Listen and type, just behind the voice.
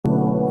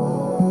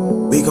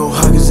We gon'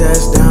 hug his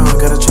ass down,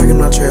 got a track in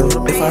my trailer.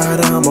 If I had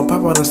it, I'ma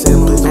pop out and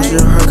steal it. Please don't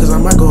shoot her, cause I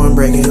might go and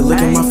break it. Look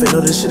at my fit,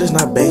 no, this shit is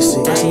not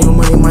basic. Asking your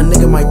money, my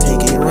nigga might take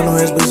it. Run on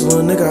his bitch,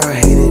 little nigga, I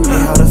hate it. Ain't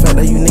how the fact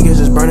that you niggas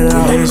just burn it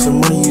out. Getting some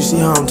money, you see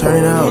how I'm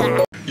turning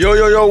out.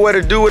 Yo, what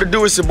it do?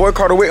 It's your boy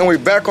Kardowikk, and we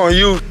back on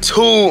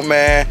YouTube,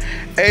 man.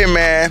 Hey,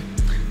 man.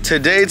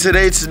 Today, as you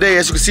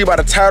can see by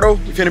the title,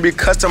 we finna be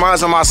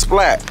customizing my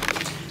splat.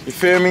 You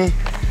feel me?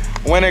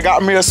 When it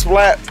got me a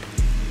splat.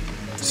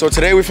 So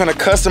today we finna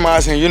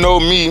customize, and you know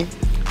me,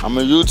 I'm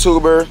a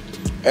YouTuber.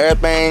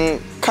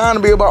 Everything kind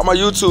of be about my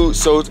YouTube,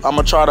 so I'm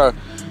gonna try to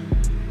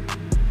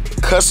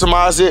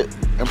customize it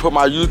and put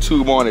my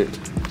YouTube on it.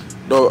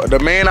 The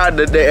main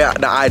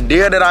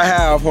idea that I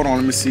have, hold on,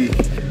 let me see.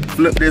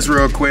 Flip this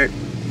real quick.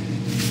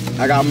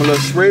 I got my little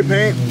spray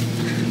paint.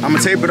 I'm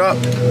gonna tape it up.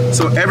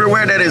 So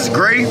everywhere that is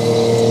gray,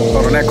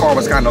 hold on, that car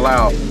was kind of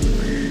loud.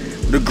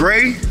 The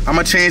gray, I'm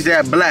gonna change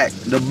that black.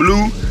 The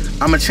blue,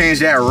 I'm gonna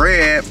change that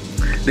red.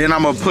 Then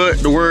I'm gonna put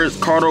the words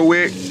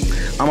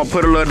Kardowikk. I'm gonna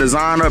put a little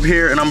design up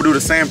here, and I'm gonna do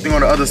the same thing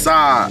on the other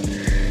side.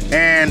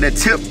 And the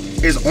tip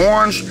is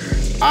orange.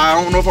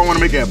 I don't know if I wanna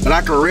make it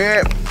black or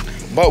red,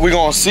 but we're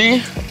gonna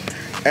see.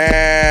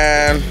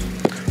 And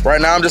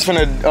right now I'm just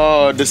gonna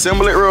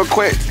disassemble it real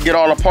quick, get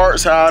all the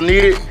parts how I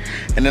need it,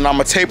 and then I'm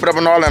gonna tape it up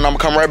and all that, and I'm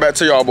gonna come right back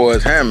to y'all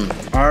boys. All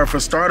right, for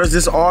starters,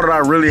 this is all that I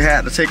really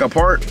had to take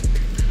apart.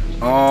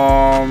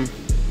 I'm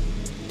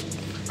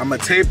gonna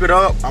tape it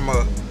up.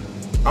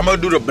 I'm gonna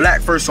do the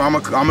black first, so I'm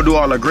gonna do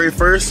all the gray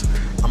first.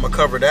 I'm gonna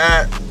cover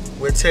that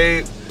with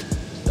tape,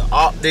 the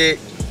optic,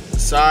 the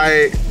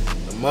side,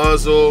 the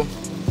muzzle,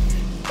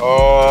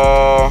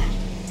 that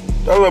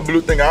little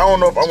blue thing. I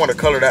don't know if I want to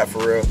color that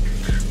for real,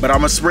 but I'm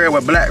gonna spray it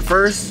with black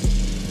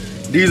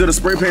first. These are the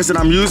spray paints that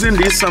I'm using.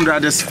 These are some that I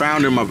just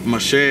found in my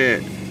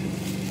shed.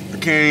 I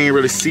can't even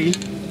really see. You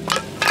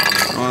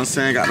know what I'm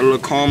saying? Got the little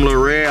calm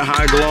little red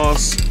high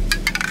gloss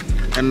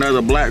and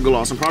another black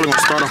gloss. I'm probably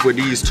gonna start off with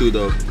these two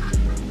though.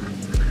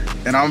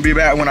 And I'm gonna be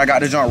back when I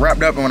got this junk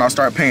wrapped up and when I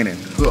start painting.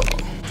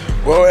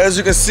 Well, as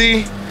you can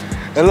see,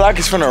 it look like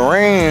it's finna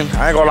rain.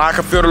 I ain't gonna lie, I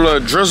can feel the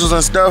little drizzles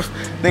and stuff,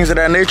 things of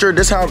that nature.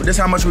 This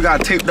how much we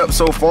got taped up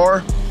so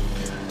far.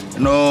 You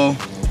know,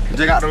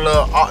 they got the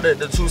little optic,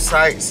 the two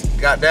sights,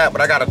 got that,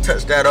 but I gotta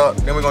touch that up.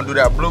 Then we're gonna do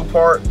that blue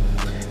part,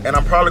 and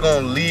I'm probably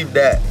gonna leave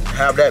that,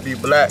 have that be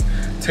black,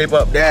 tape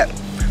up that.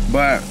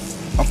 But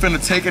I'm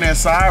finna take it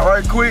inside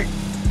right quick,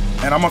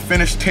 and I'm gonna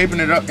finish taping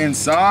it up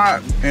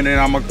inside, and then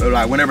I'm gonna,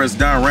 like, whenever it's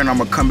done raining, I'm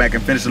gonna come back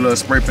and finish the little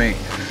spray paint.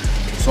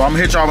 So I'm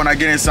gonna hit y'all when I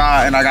get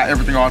inside and I got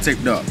everything all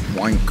taped up.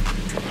 Boink.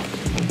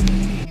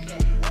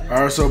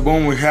 All right, so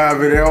boom, we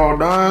have it all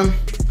done.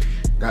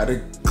 Got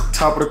the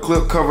top of the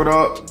clip covered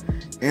up.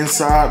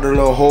 Inside the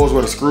little holes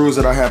where the screws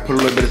that I had, put a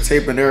little bit of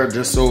tape in there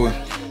just so, you know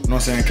what I'm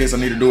saying, in case I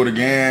need to do it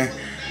again.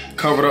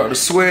 Covered up the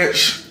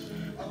switch,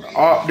 the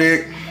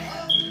optic,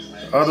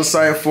 the other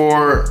side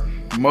for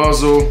it,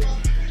 muzzle.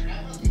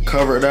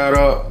 Covered that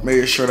up,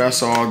 made sure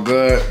that's all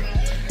good.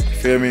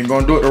 Feel me?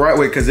 Gonna do it the right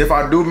way, because if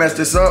I do mess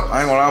this up, I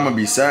ain't gonna lie, I'm gonna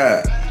be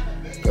sad,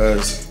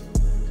 because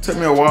it took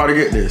me a while to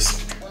get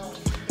this.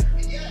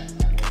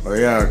 But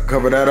yeah,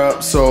 cover that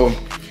up. So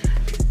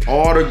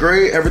all the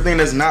gray, everything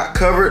that's not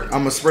covered,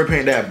 I'm gonna spray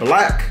paint that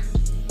black.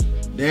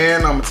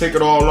 Then I'm gonna take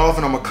it all off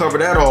and I'm gonna cover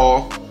that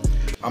all.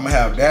 I'm gonna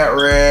have that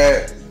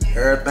red,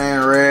 everything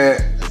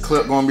red, the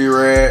clip gonna be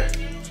red.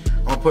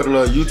 I'm gonna put a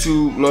little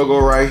YouTube logo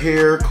right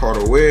here,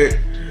 Kardowikk.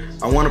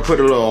 I wanna put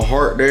a little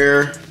heart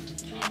there.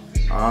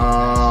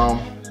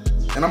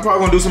 And I'm probably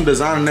gonna do some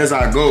designing as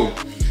I go.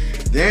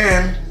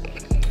 Then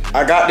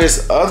I got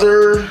this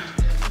other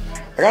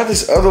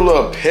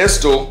little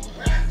pistol.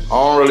 I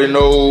don't really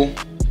know.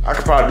 I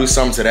could probably do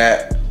something to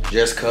that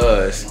just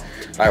cause.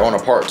 Like on a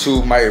part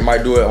 2,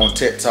 might do it on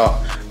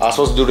TikTok. I was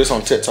supposed to do this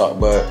on TikTok,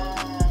 but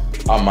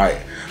I might.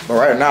 But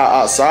right now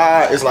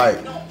outside, it's like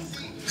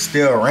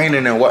still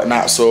raining and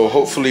whatnot. So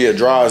hopefully it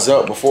dries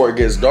up before it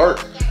gets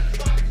dark.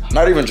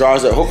 Not even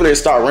dries up. Hopefully it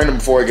start raining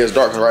before it gets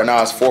dark, because right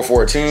now it's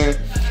 4:14.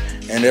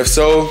 And if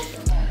so,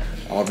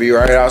 I'm gonna be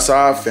right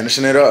outside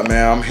finishing it up,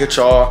 man. I'm gonna hit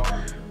y'all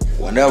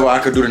whenever I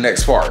could do the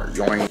next part.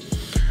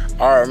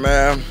 All right,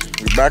 man.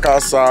 We back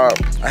outside.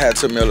 I had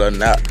to me a little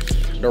nap.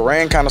 The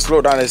rain kind of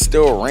slowed down. It's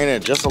still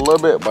raining just a little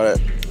bit, but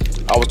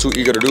I was too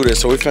eager to do this.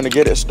 So we finna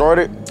get it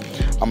started.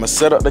 I'm gonna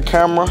set up the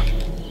camera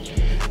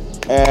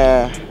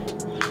and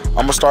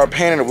I'm gonna start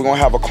painting it. We're gonna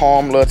have a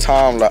calm little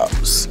time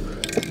lapse.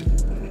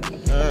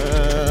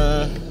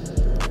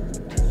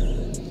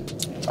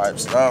 Type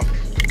stuff.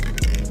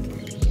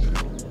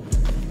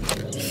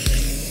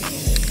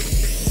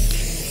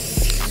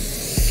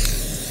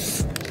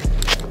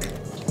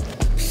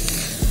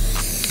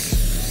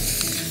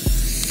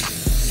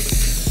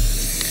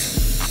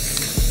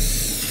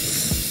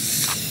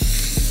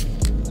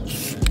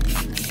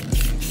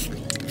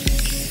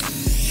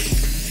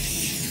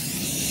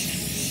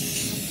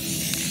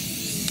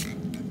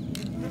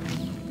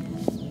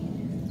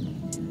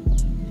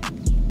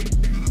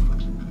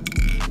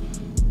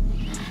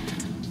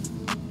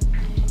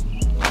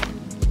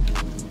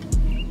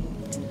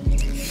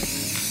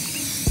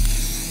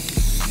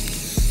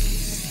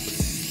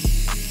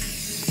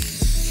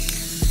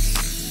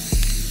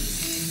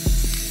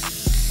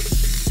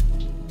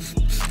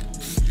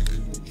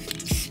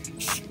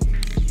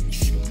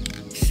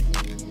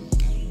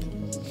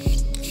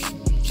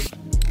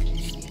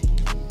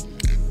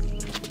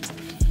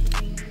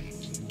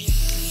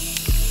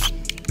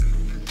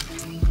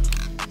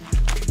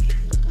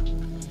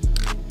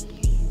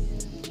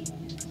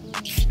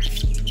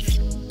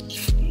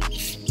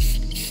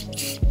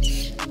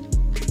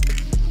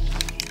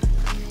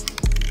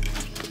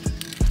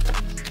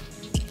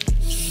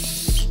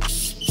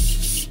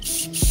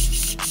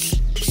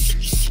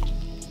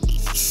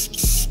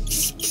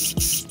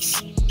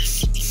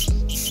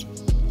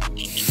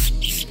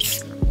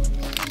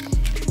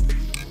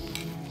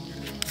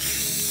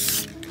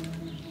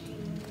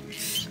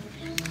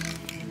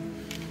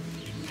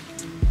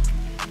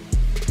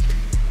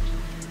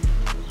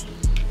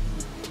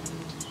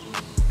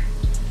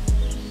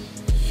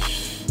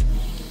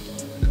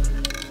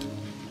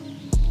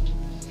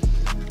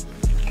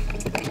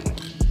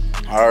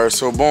 Alright,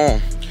 so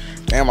boom.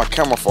 Damn, my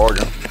camera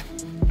fogging.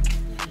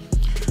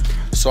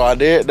 So I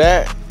did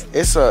that.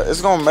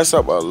 It's gonna mess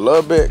up a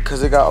little bit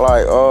because it got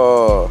like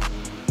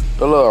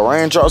the little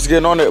raindrops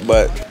getting on it,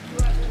 but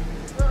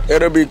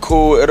it'll be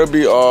cool. It'll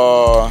be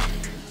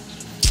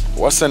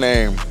what's the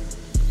name?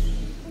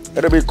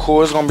 It'll be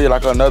cool. It's gonna be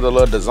like another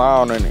little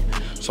design in it.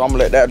 So I'm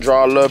gonna let that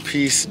dry a little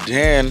piece.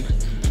 Then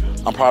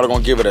I'm probably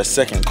gonna give it a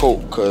second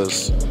coat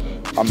because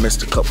I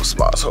missed a couple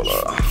spots. Hold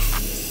on.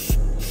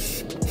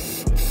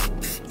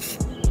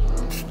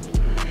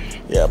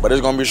 Yeah, but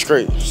it's gonna be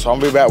straight. So I'm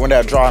gonna be back when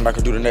that dry and I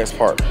can do the next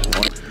part.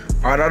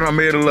 All right, I done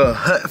made a little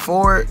hut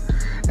for it,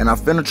 and I'm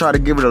finna try to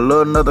give it a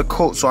little another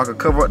coat so I can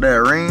cover up that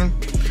rain.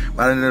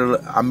 But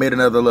I made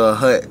another little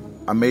hut.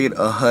 I made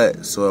a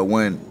hut so it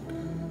wouldn't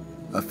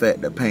affect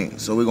the paint.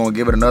 So we're gonna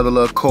give it another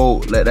little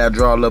coat, let that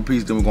dry a little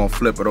piece, then we're gonna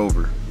flip it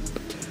over.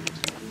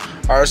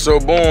 All right, so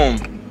boom.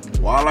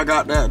 While I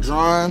got that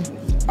drying,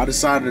 I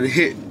decided to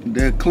hit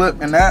the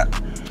clip in that,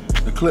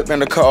 the clip in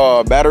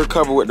the battery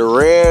cover with the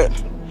red.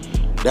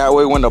 That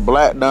way when the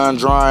black done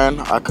drying,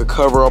 I could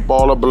cover up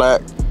all the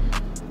black.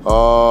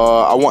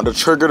 I want the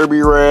trigger to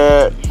be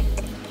red,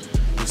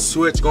 the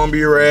switch gonna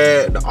be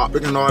red, the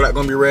optic and all that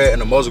gonna be red,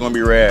 and the muzzle gonna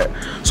be red.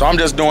 So I'm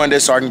just doing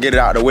this so I can get it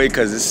out of the way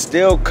because it's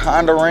still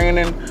kind of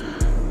raining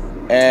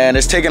and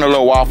it's taking a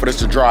little while for this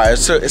to dry.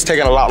 It's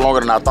taking a lot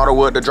longer than I thought it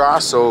would to dry,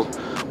 so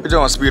we're just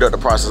gonna speed up the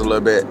process a little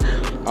bit.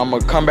 I'm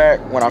gonna come back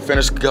when I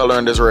finish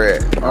coloring this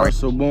red. All right,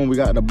 so boom, we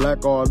got the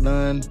black all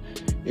done.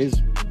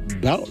 It's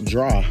about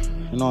dry,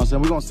 you know what I'm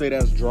saying? We're gonna say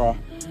that's dry.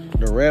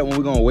 The red one,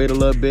 we're gonna wait a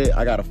little bit.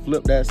 I gotta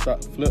flip the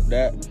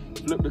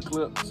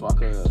clip so I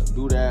could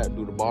do that,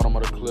 do the bottom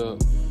of the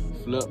clip,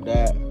 flip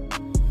that.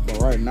 But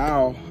right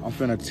now, I'm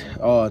finna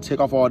take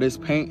off all this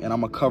paint and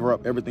I'm gonna cover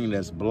up everything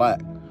that's black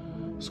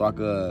so I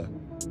could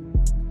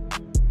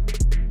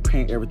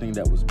paint everything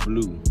that was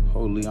blue.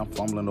 Holy, I'm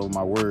fumbling over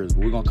my words,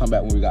 but we're gonna come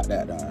back when we got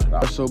that done.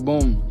 All right, so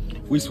boom,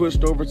 we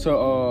switched over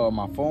to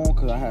my phone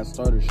because I had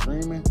started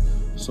streaming.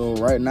 So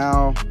right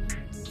now,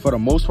 for the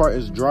most part,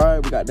 it's dry.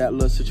 We got that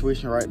little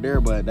situation right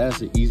there, but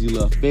that's an easy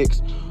little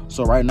fix.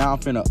 So right now, I'm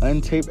finna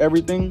untape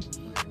everything.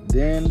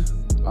 Then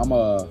I'm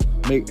gonna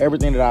make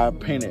everything that I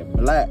painted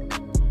black.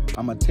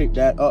 I'm gonna tape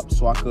that up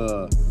so I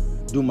could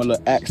do my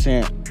little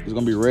accent. It's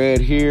gonna be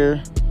red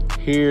here,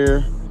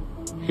 here,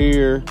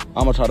 here.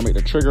 I'm gonna try to make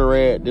the trigger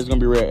red. This is gonna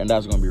be red, and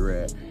that's gonna be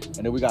red.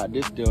 And then we got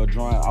this still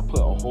drying. I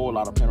put a whole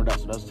lot of paint on that,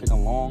 so that's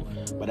taking long,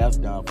 but that's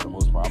done for the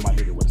most part. I might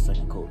hit it with a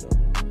second coat though.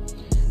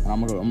 And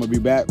I'm gonna be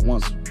back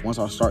once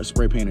I start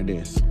spray painting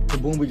this. So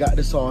boom, we got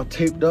this all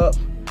taped up.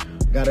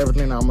 Got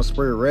everything that I'm gonna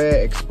spray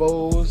red,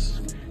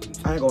 exposed.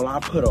 I ain't gonna lie,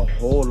 I put a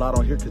whole lot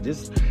on here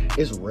because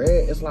it's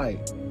red. It's like,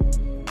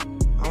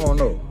 I don't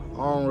know. I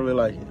don't really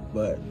like it.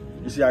 But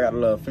you see I got a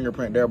little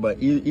fingerprint there, but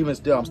even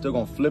still, I'm still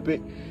gonna flip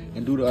it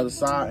and do the other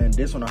side. And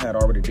this one I had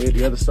already did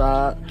the other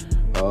side.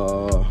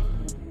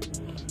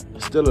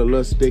 Still a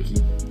little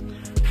sticky.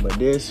 But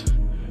this,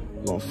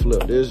 we're gonna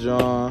flip this,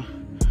 John.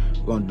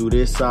 We're gonna do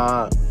this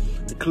side.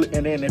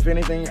 And then if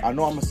anything, I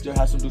know I'm gonna still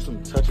have to do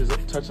some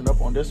touching up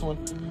on this one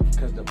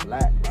because the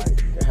black,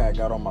 like, it had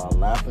got on my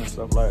lap and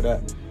stuff like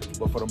that.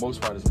 But for the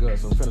most part, it's good.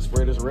 So I'm gonna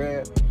spray this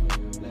red,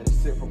 let it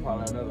sit for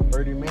probably another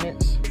 30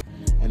 minutes,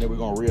 and then we're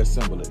gonna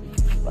reassemble it.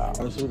 Wow.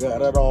 So we got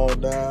that all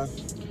done.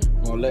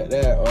 I'm gonna let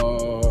that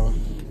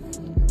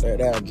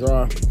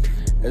dry.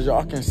 As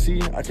y'all can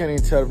see, I can't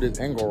even tell if this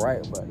angle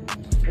right, but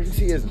as you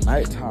see, it's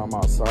nighttime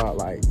outside.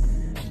 Like,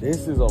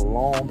 this is a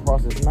long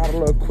process. It's not a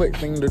little quick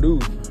thing to do.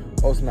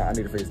 Oh, it's not. I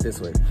need to face this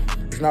way.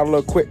 It's not a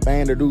little quick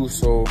thing to do.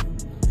 So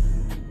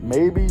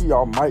maybe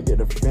y'all might get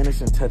the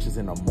finishing touches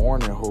in the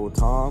morning whole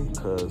time,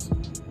 because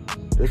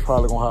this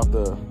probably gonna have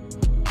to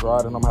dry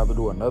it, and I'm gonna have to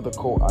do another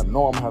coat. I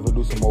know I'm gonna have to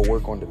do some more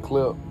work on the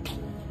clip,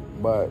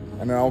 and then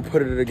I'm gonna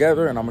put it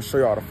together and I'm gonna show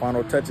y'all the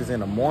final touches in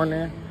the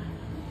morning.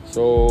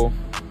 So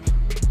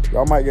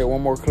y'all might get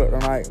one more clip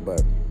tonight,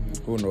 but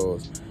who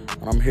knows?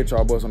 And I'm gonna hit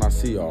y'all boys when I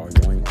see y'all.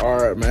 All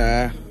right,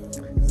 man.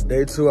 It's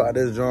day 2 out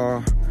this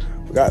joint.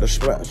 We got the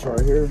splash right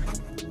here.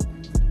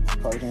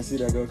 Probably can't see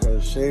that good because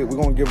of shade. We're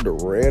gonna give the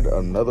red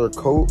another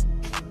coat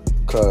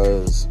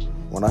because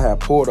when I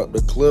had pulled up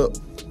the clip,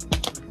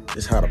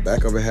 it's how the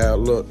back of it had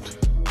looked.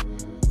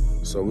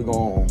 So we're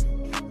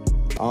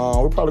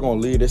probably gonna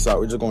leave this out.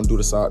 We're just gonna do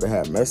the side that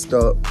had messed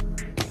up,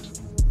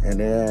 and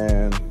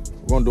then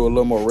we're gonna do a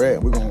little more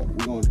red. We're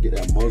gonna get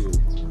that muzzle.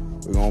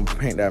 We're gonna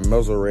paint that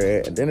muzzle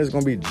red, and then it's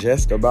gonna be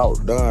just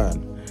about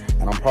done.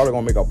 And I'm probably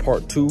gonna make a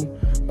part 2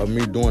 of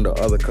me doing the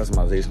other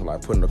customization,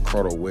 like putting the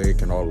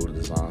Kardowikk and all of the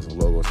designs and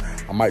logos.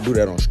 I might do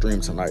that on stream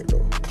tonight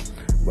though.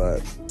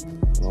 But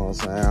you know what I'm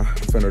saying? I'm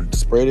finna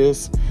spray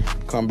this,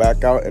 come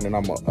back out, and then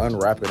I'm gonna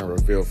unwrap it and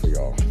reveal for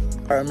y'all.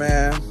 All right,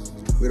 man,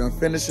 we done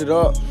finished it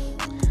up.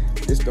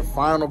 It's the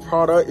final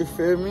product, you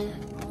feel me?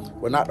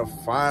 Well, not the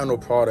final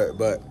product,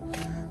 but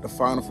the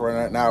final for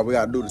right now. We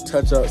gotta do the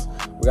touch-ups.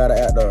 We gotta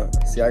add I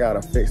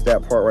gotta fix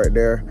that part right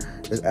there.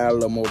 Just add a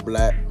little more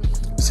black.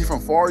 See,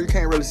 from far, you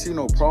can't really see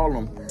no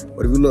problem.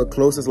 But if you look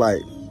close, it's like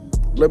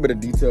a little bit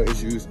of detail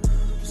issues.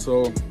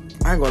 So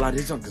I ain't gonna lie,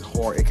 this junk is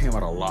hard. It came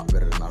out a lot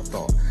better than I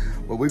thought.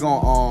 But we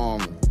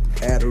gonna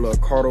add a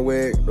little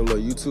Kardowikk, the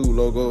little YouTube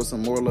logo,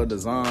 some more little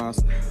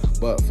designs.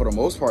 But for the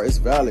most part, it's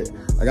valid.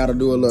 I gotta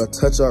do a little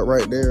touch up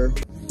right there,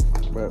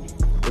 but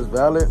it's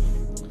valid.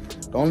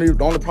 The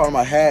only problem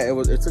I had, it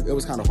was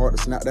kind of hard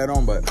to snap that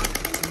on, but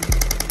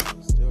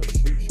still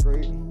shoot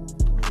straight.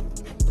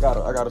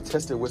 I gotta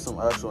test it with some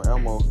actual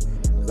ammo.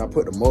 Cause I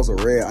put the muzzle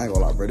red. I ain't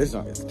gonna lie, bro. This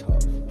junk is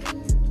tough.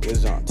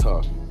 This junk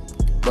tough.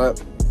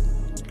 But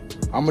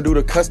I'm gonna do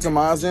the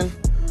customizing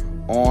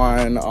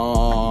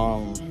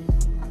on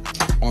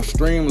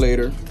stream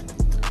later.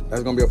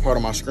 That's gonna be a part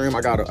of my stream.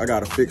 I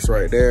gotta fix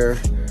right there.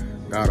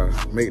 Gotta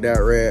make that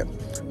red.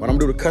 But I'm gonna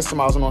do the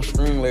customizing on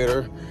stream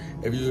later.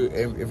 If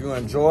you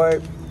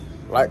enjoyed,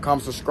 like,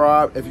 comment,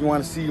 subscribe. If you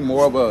want to see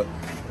more of a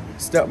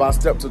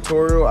step-by-step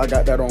tutorial, I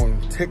got that on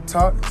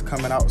TikTok. It's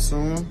coming out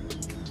soon.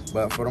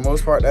 But for the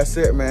most part, that's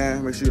it,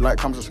 man. Make sure you like,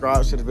 comment,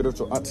 subscribe, share the video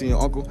to your auntie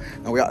and uncle,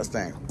 and we out this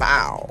thing.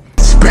 Bow.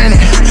 Spin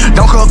it.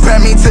 Don't compare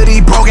me to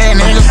these broken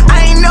niggas.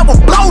 I ain't never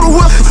blow the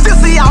whistle. Still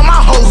see all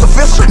my hoes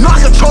official. No,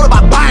 I control it by